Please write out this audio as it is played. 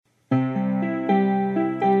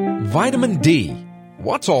Vitamin D.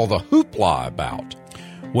 What's all the hoopla about?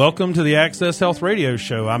 Welcome to the Access Health Radio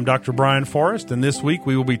Show. I'm Dr. Brian Forrest, and this week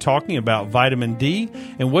we will be talking about vitamin D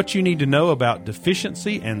and what you need to know about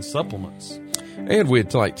deficiency and supplements. And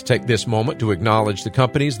we'd like to take this moment to acknowledge the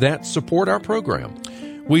companies that support our program.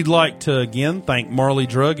 We'd like to again thank Marley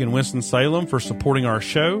Drug in Winston-Salem for supporting our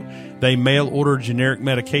show. They mail order generic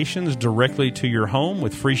medications directly to your home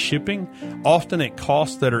with free shipping, often at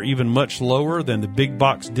costs that are even much lower than the big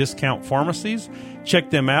box discount pharmacies.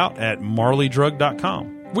 Check them out at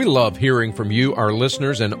marleydrug.com. We love hearing from you, our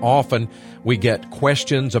listeners, and often we get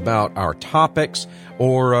questions about our topics,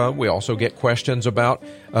 or we also get questions about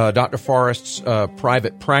Dr. Forrest's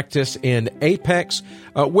private practice in Apex.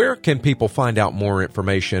 Where can people find out more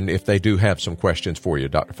information if they do have some questions for you,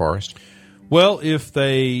 Dr. Forrest? Well, if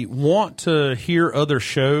they want to hear other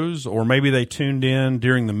shows, or maybe they tuned in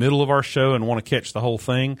during the middle of our show and want to catch the whole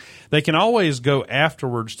thing, they can always go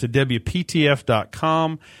afterwards to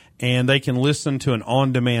WPTF.com and they can listen to an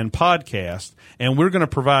on-demand podcast. And we're going to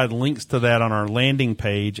provide links to that on our landing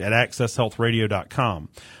page at accesshealthradio.com.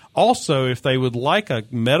 Also, if they would like a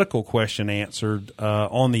medical question answered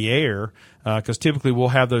on the air, because typically we'll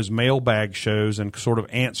have those mailbag shows and sort of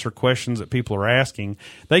answer questions that people are asking,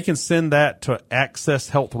 they can send that to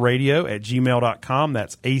accesshealthradio@gmail.com.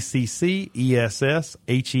 That's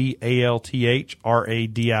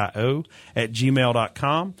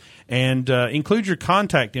accesshealthradio@gmail.com. And include your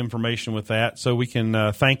contact information with that so we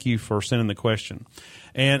can thank you for sending the question.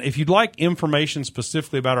 And if you'd like information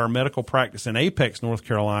specifically about our medical practice in Apex, North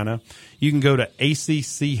Carolina, you can go to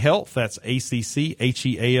ACC Health. That's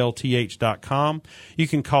ACCHEALTH.com. You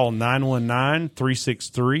can call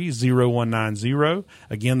 919-363-0190.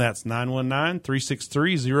 Again, that's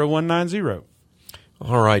 919-363-0190.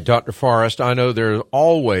 All right, Dr. Forrest, I know there's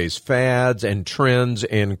always fads and trends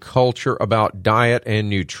in culture about diet and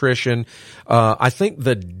nutrition. I think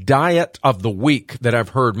the diet of the week that I've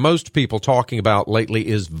heard most people talking about lately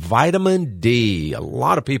is vitamin D. A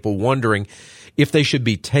lot of people wondering if they should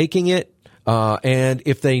be taking it and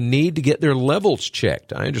if they need to get their levels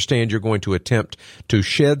checked. I understand you're going to attempt to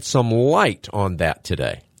shed some light on that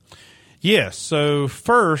today. Yes. So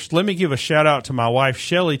first, let me give a shout out to my wife,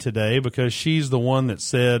 Shelly, today, because she's the one that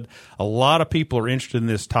said a lot of people are interested in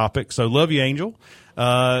this topic. So love you, Angel.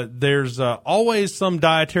 There's always some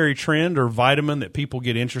dietary trend or vitamin that people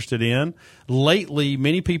get interested in. Lately,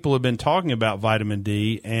 many people have been talking about vitamin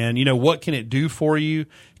D and, you know, what can it do for you?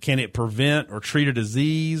 Can it prevent or treat a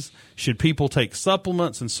disease? Should people take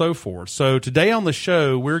supplements and so forth? So today on the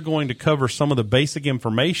show, we're going to cover some of the basic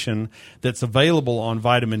information that's available on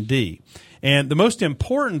vitamin D. And the most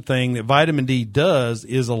important thing that vitamin D does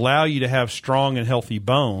is allow you to have strong and healthy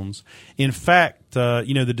bones. In fact,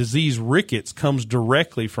 the disease rickets comes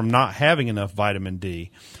directly from not having enough vitamin D.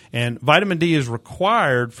 And vitamin D is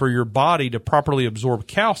required for your body to properly absorb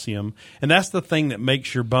calcium, and that's the thing that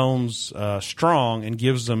makes your bones strong and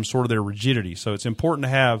gives them sort of their rigidity. So it's important to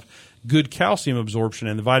have good calcium absorption,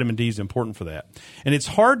 and the vitamin D is important for that. And it's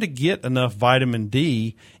hard to get enough vitamin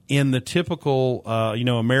D in the typical,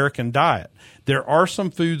 American diet. There are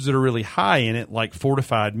some foods that are really high in it, like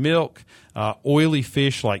fortified milk, oily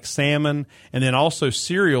fish like salmon, and then also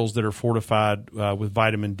cereals that are fortified with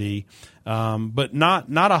vitamin D. But not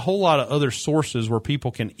a whole lot of other sources where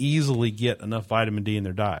people can easily get enough vitamin D in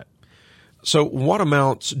their diet. So what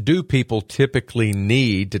amounts do people typically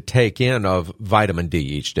need to take in of vitamin D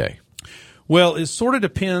each day? Well, it sort of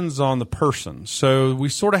depends on the person. So we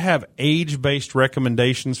sort of have age-based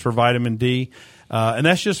recommendations for vitamin D, and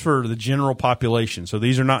that's just for the general population. So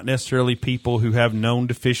these are not necessarily people who have known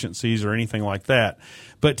deficiencies or anything like that.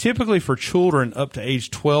 But typically for children up to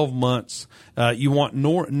age 12 months, you want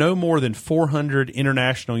no more than 400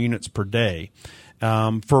 international units per day.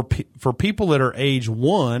 For people that are age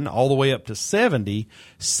 1 all the way up to 70,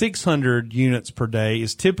 600 units per day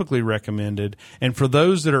is typically recommended. And for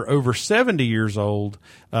those that are over 70 years old,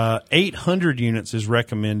 800 units is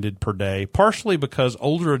recommended per day, partially because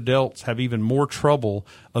older adults have even more trouble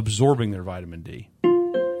absorbing their vitamin D.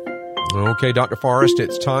 Okay, Dr. Forrest,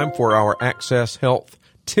 it's time for our Access Health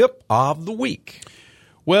Tip of the Week.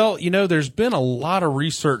 Well, there's been a lot of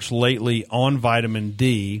research lately on vitamin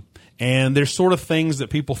D. And there's sort of things that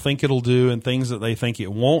people think it'll do and things that they think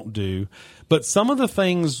it won't do. But some of the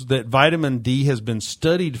things that vitamin D has been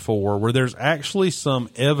studied for, where there's actually some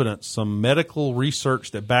evidence, some medical research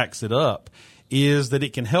that backs it up, is that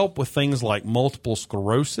it can help with things like multiple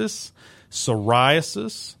sclerosis,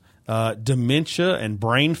 psoriasis, dementia and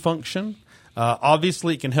brain function,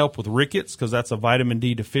 Obviously, it can help with rickets because that's a vitamin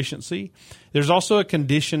D deficiency. There's also a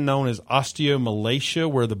condition known as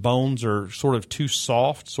osteomalacia where the bones are sort of too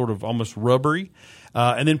soft, sort of almost rubbery.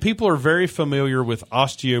 And then people are very familiar with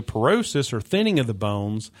osteoporosis or thinning of the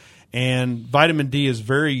bones, and vitamin D is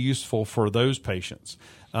very useful for those patients.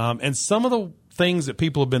 And some of the things that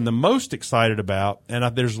people have been the most excited about,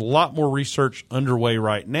 and there's a lot more research underway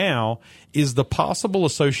right now, is the possible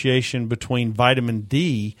association between vitamin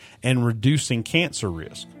D and reducing cancer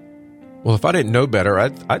risk. Well, if I didn't know better,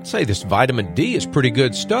 I'd say this vitamin D is pretty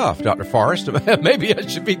good stuff, Dr. Forrest. Maybe I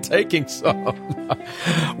should be taking some.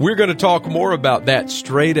 We're going to talk more about that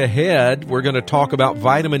straight ahead. We're going to talk about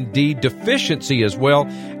vitamin D deficiency as well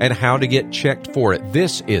and how to get checked for it.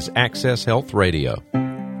 This is Access Health Radio.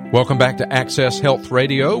 Welcome back to Access Health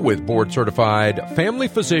Radio with board-certified family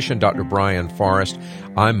physician Dr. Brian Forrest.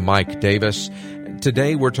 I'm Mike Davis.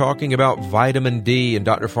 Today we're talking about vitamin D, and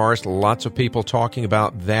Dr. Forrest, lots of people talking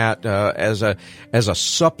about that as a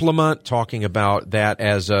supplement, talking about that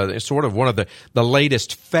as sort of one of the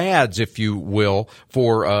latest fads, if you will,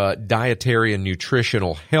 for dietary and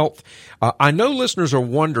nutritional health. I know listeners are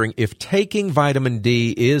wondering if taking vitamin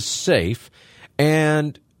D is safe,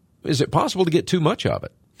 and is it possible to get too much of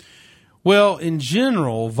it? Well, in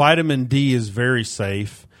general, vitamin D is very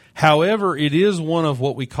safe. However, it is one of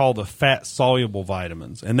what we call the fat-soluble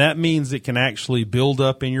vitamins, and that means it can actually build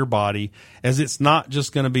up in your body, as it's not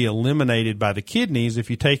just going to be eliminated by the kidneys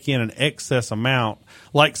if you take in an excess amount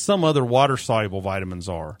like some other water-soluble vitamins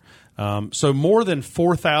are. So more than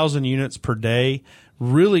 4,000 units per day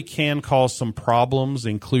really can cause some problems,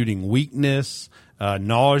 including weakness,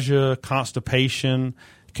 nausea, constipation,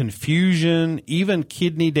 confusion, even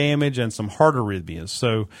kidney damage, and some heart arrhythmias.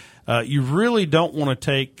 So you really don't want to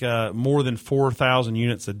take more than 4,000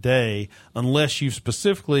 units a day unless you've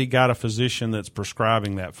specifically got a physician that's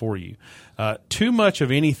prescribing that for you. Too much of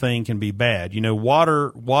anything can be bad. You know,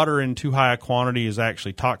 water in too high a quantity is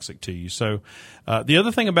actually toxic to you. So the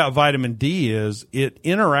other thing about vitamin D is it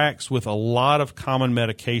interacts with a lot of common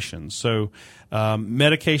medications. So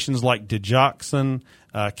medications like digoxin,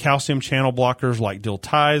 calcium channel blockers like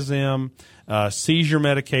diltiazem, seizure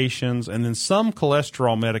medications, and then some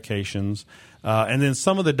cholesterol medications, and then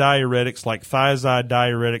some of the diuretics like thiazide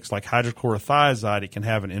diuretics like hydrochlorothiazide it can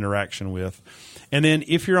have an interaction with. And then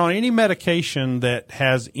if you're on any medication that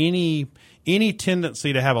has any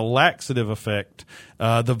tendency to have a laxative effect,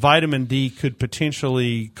 the vitamin D could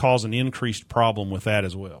potentially cause an increased problem with that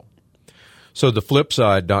as well. So the flip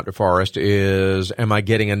side, Dr. Forrest, is am I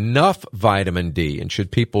getting enough vitamin D? And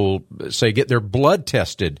should people, say, get their blood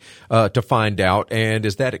tested to find out? And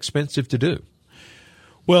is that expensive to do?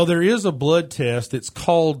 Well, there is a blood test. It's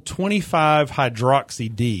called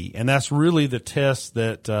 25-hydroxy-D, and that's really the test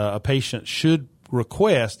that a patient should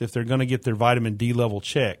request if they're going to get their vitamin D level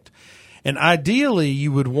checked. And ideally,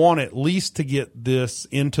 you would want at least to get this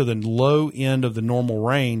into the low end of the normal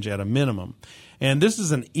range at a minimum. And this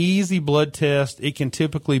is an easy blood test. It can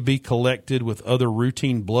typically be collected with other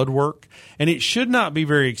routine blood work, and it should not be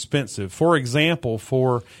very expensive. For example,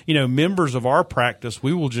 for members of our practice,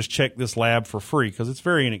 we will just check this lab for free because it's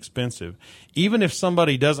very inexpensive, even if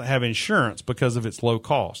somebody doesn't have insurance because of its low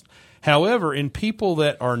cost. However, in people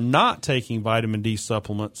that are not taking vitamin D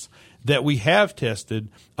supplements that we have tested,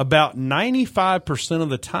 about 95% of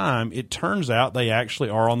the time, it turns out they actually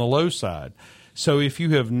are on the low side. So if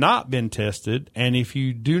you have not been tested and if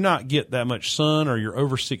you do not get that much sun or you're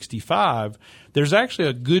over 65, there's actually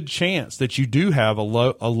a good chance that you do have a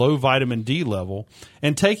low vitamin D level,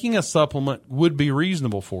 and taking a supplement would be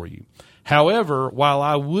reasonable for you. However, while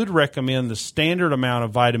I would recommend the standard amount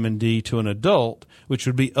of vitamin D to an adult, which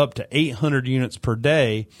would be up to 800 units per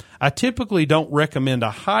day, I typically don't recommend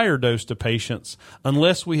a higher dose to patients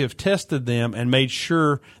unless we have tested them and made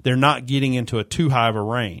sure they're not getting into a too high of a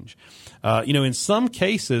range. In some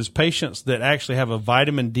cases, patients that actually have a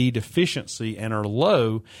vitamin D deficiency and are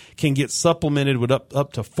low can get supplemented with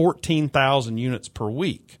up to 14,000 units per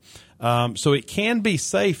week. So it can be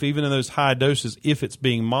safe even in those high doses if it's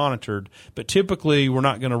being monitored, but typically we're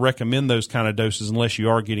not going to recommend those kind of doses unless you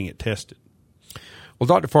are getting it tested. Well,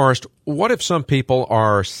 Dr. Forrest, what if some people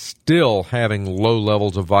are still having low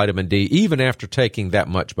levels of vitamin D even after taking that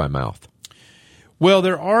much by mouth? Well,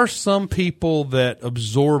 there are some people that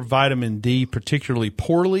absorb vitamin D particularly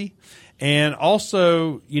poorly and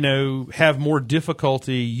also, have more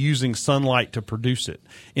difficulty using sunlight to produce it.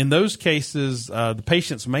 In those cases, the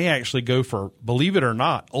patients may actually go for, believe it or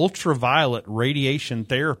not, ultraviolet radiation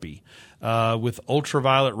therapy with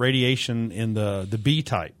ultraviolet radiation in the B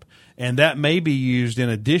type. And that may be used in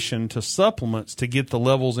addition to supplements to get the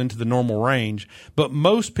levels into the normal range, but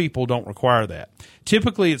most people don't require that.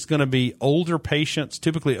 Typically, it's going to be older patients,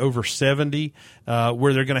 typically over 70,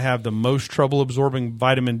 where they're going to have the most trouble absorbing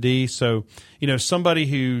vitamin D. So, somebody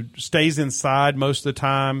who stays inside most of the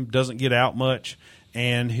time, doesn't get out much,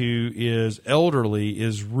 and who is elderly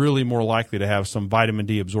is really more likely to have some vitamin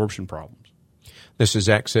D absorption problems. This is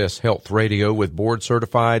Access Health Radio with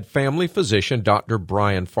board-certified family physician Dr.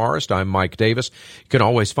 Brian Forrest. I'm Mike Davis. You can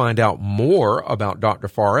always find out more about Dr.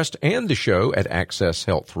 Forrest and the show at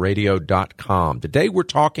accesshealthradio.com. Today we're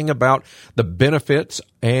talking about the benefits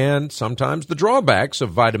and sometimes the drawbacks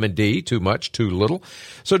of vitamin D, too much, too little.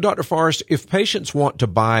 So, Dr. Forrest, if patients want to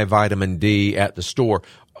buy vitamin D at the store,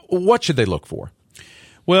 what should they look for?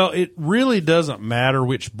 Well, it really doesn't matter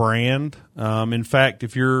which brand. In fact,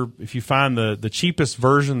 if you find the cheapest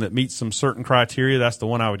version that meets some certain criteria, that's the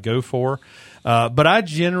one I would go for. But I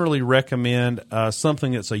generally recommend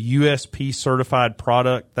something that's a USP certified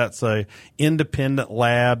product. That's a independent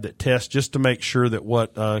lab that tests just to make sure that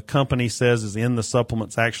what a company says is in the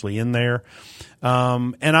supplement's actually in there.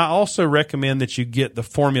 And I also recommend that you get the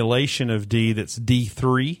formulation of D that's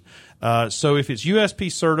D3. So if it's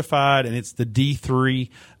USP certified and it's the D3,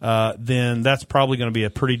 then that's probably going to be a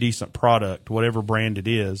pretty decent product, whatever brand it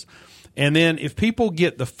is. And then if people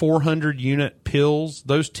get the 400 unit pills,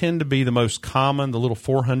 those tend to be the most common, the little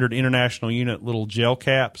 400 international unit little gel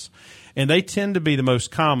caps, and they tend to be the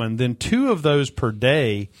most common. Then 2 of those per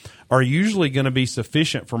day are usually going to be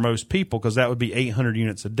sufficient for most people because that would be 800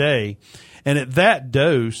 units a day. And at that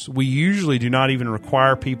dose, we usually do not even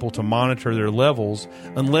require people to monitor their levels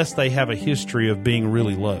unless they have a history of being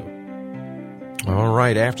really low. All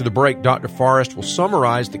right. After the break, Dr. Forrest will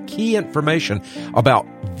summarize the key information about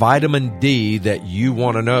vitamin D that you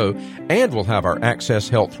want to know, and we'll have our Access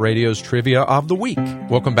Health Radio's Trivia of the Week.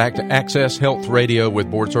 Welcome back to Access Health Radio with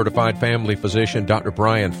board-certified family physician Dr.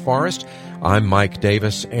 Brian Forrest. I'm Mike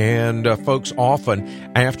Davis, and folks, often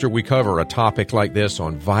after we cover a topic like this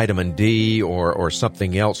on vitamin D or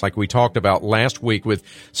something else, like we talked about last week with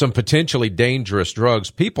some potentially dangerous drugs,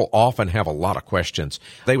 people often have a lot of questions.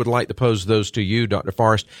 They would like to pose those to you, Dr.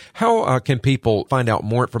 Forrest. How can people find out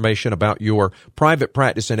more information about your private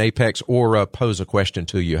practice in Apex or pose a question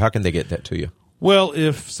to you? How can they get that to you? Well,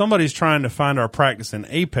 if somebody's trying to find our practice in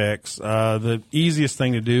Apex, the easiest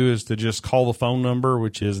thing to do is to just call the phone number,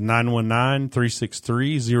 which is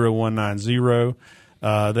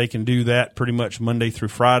 919-363-0190. They can do that pretty much Monday through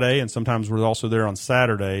Friday, and sometimes we're also there on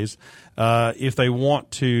Saturdays. If they want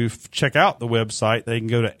to check out the website, they can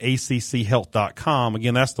go to acchealth.com.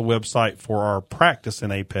 Again, that's the website for our practice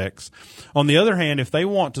in Apex. On the other hand, if they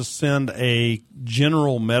want to send a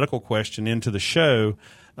general medical question into the show,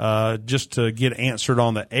 just to get answered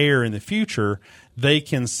on the air in the future, they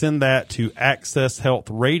can send that to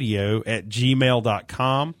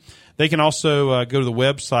accesshealthradio@gmail.com. They can also go to the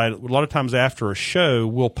website. A lot of times after a show,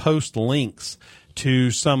 we'll post links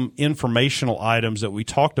to some informational items that we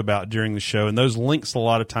talked about during the show. And those links a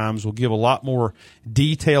lot of times will give a lot more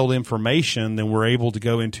detailed information than we're able to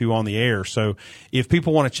go into on the air. So if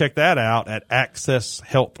people want to check that out at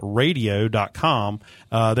accesshealthradio.com,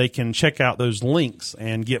 they can check out those links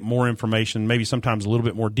and get more information, maybe sometimes a little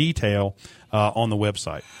bit more detail on the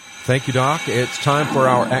website. Thank you, Doc. It's time for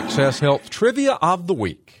our Access Health Trivia of the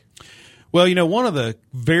Week. Well, one of the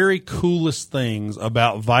very coolest things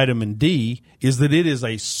about vitamin D is that it is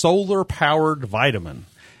a solar-powered vitamin.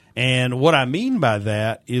 And what I mean by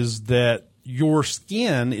that is that your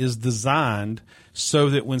skin is designed so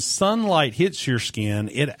that when sunlight hits your skin,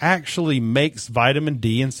 it actually makes vitamin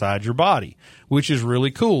D inside your body, which is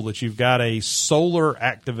really cool that you've got a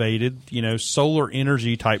solar-activated, solar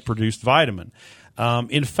energy-type produced vitamin.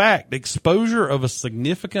 In fact, exposure of a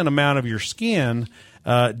significant amount of your skin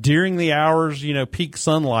during the hours, peak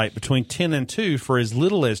sunlight between 10 and 2 for as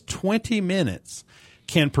little as 20 minutes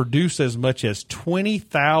can produce as much as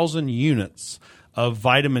 20,000 units of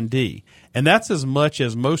vitamin D. And that's as much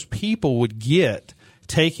as most people would get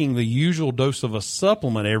taking the usual dose of a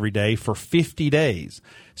supplement every day for 50 days.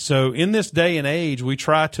 So in this day and age, we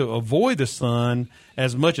try to avoid the sun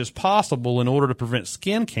as much as possible in order to prevent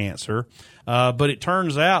skin cancer. But it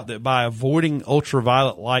turns out that by avoiding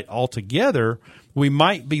ultraviolet light altogether, we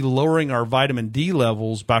might be lowering our vitamin D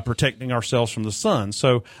levels by protecting ourselves from the sun.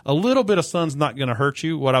 So a little bit of sun's not going to hurt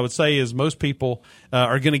you. What I would say is most people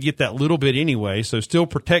are going to get that little bit anyway, so still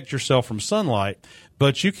protect yourself from sunlight.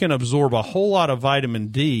 But you can absorb a whole lot of vitamin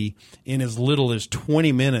D in as little as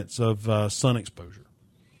 20 minutes of sun exposure.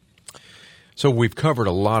 So we've covered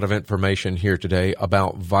a lot of information here today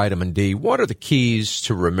about vitamin D. What are the keys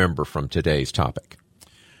to remember from today's topic?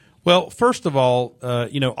 Well, first of all,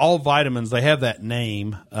 all vitamins, they have that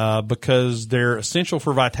name because they're essential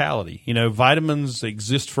for vitality. Vitamins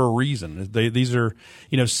exist for a reason. These are,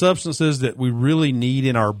 substances that we really need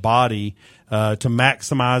in our body to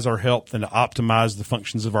maximize our health and to optimize the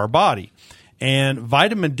functions of our body. And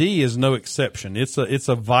vitamin D is no exception. It's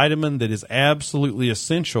a vitamin that is absolutely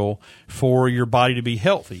essential for your body to be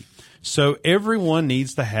healthy. So everyone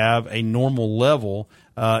needs to have a normal level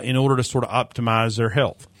in order to sort of optimize their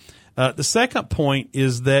health. The second point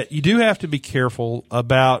is that you do have to be careful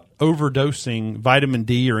about overdosing vitamin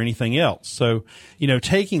D or anything else. So,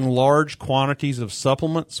 taking large quantities of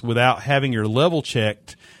supplements without having your level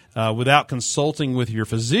checked, without consulting with your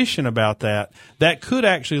physician about that could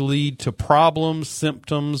actually lead to problems,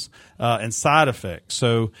 symptoms, and side effects.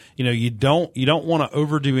 So, you don't want to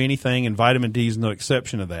overdo anything, and vitamin D is no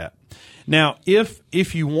exception to that. Now,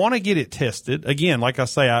 if you want to get it tested, again, like I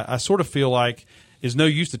say, I sort of feel like it's no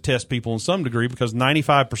use to test people in some degree because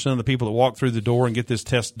 95% of the people that walk through the door and get this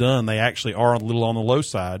test done, they actually are a little on the low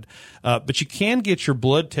side. But you can get your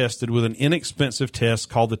blood tested with an inexpensive test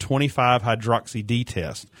called the 25-hydroxy-D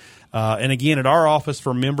test. And again, at our office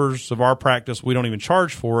for members of our practice, we don't even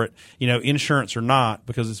charge for it, insurance or not,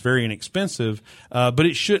 because it's very inexpensive, but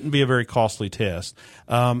it shouldn't be a very costly test.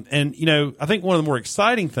 I think one of the more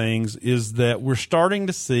exciting things is that we're starting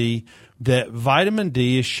to see that vitamin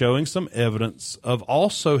D is showing some evidence of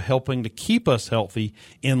also helping to keep us healthy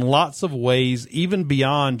in lots of ways, even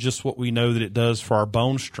beyond just what we know that it does for our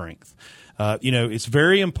bone strength. It's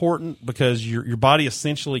very important because your body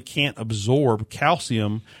essentially can't absorb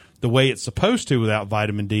calcium the way it's supposed to without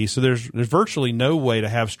vitamin D. So there's virtually no way to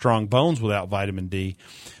have strong bones without vitamin D.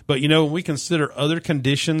 But, when we consider other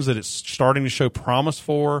conditions that it's starting to show promise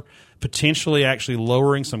for, potentially actually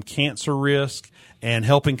lowering some cancer risk and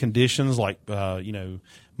helping conditions like,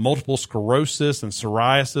 multiple sclerosis and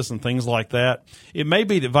psoriasis and things like that, it may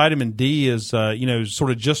be that vitamin D is,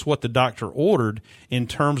 sort of just what the doctor ordered in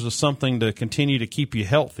terms of something to continue to keep you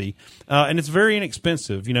healthy. And it's very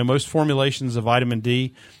inexpensive. Most formulations of vitamin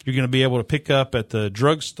D you're going to be able to pick up at the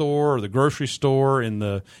drugstore or the grocery store in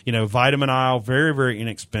the, vitamin aisle very, very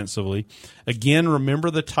inexpensively. Again, remember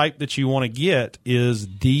the type that you want to get is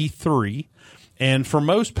D3. And for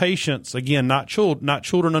most patients, again, not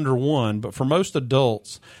children under 1, but for most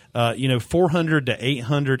adults, 400 to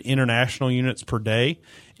 800 international units per day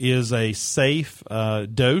is a safe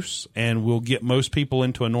dose and will get most people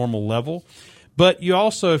into a normal level. But you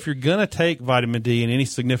also, if you're going to take vitamin D in any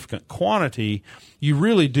significant quantity, you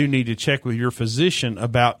really do need to check with your physician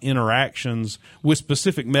about interactions with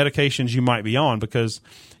specific medications you might be on because,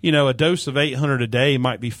 a dose of 800 a day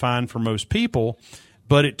might be fine for most people.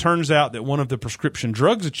 But it turns out that one of the prescription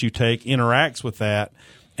drugs that you take interacts with that,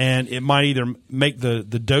 and it might either make the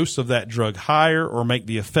dose of that drug higher or make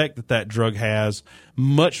the effect that drug has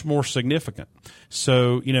much more significant.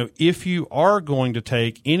 So, if you are going to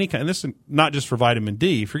take any kind, and this is not just for vitamin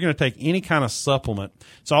D, if you're going to take any kind of supplement,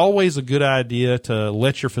 it's always a good idea to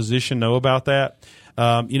let your physician know about that.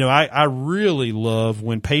 I really love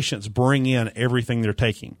when patients bring in everything they're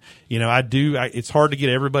taking. It's hard to get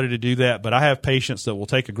everybody to do that, but I have patients that will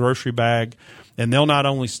take a grocery bag and they'll not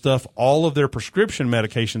only stuff all of their prescription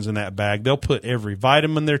medications in that bag, they'll put every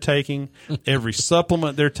vitamin they're taking, every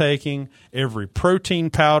supplement they're taking, every protein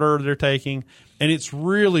powder they're taking. And it's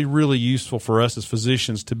really, really useful for us as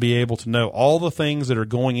physicians to be able to know all the things that are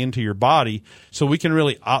going into your body so we can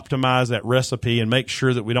really optimize that recipe and make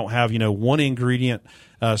sure that we don't have, one ingredient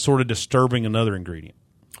sort of disturbing another ingredient.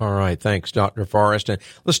 All right. Thanks, Dr. Forrest. And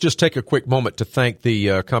let's just take a quick moment to thank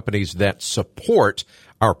the companies that support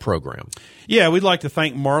our program. Yeah, we'd like to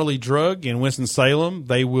thank Marley Drug in Winston-Salem.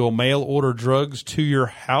 They will mail order drugs to your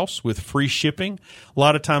house with free shipping. A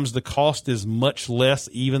lot of times the cost is much less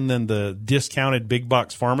even than the discounted big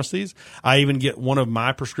box pharmacies. I even get one of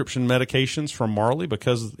my prescription medications from Marley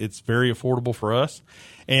because it's very affordable for us.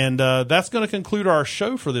 And that's going to conclude our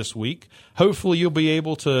show for this week. Hopefully you'll be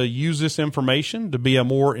able to use this information to be a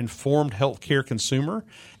more informed healthcare consumer.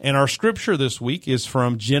 And our scripture this week is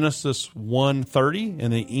from Genesis 1:30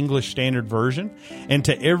 in the English Standard Version. And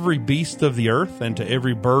to every beast of the earth, and to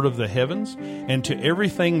every bird of the heavens, and to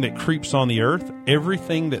everything that creeps on the earth,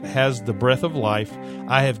 everything that has the breath of life,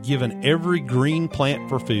 I have given every green plant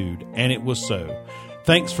for food. And it was so.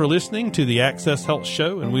 Thanks for listening to the Access Health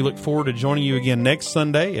Show, and we look forward to joining you again next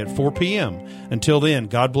Sunday at 4 p.m. Until then,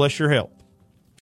 God bless your health.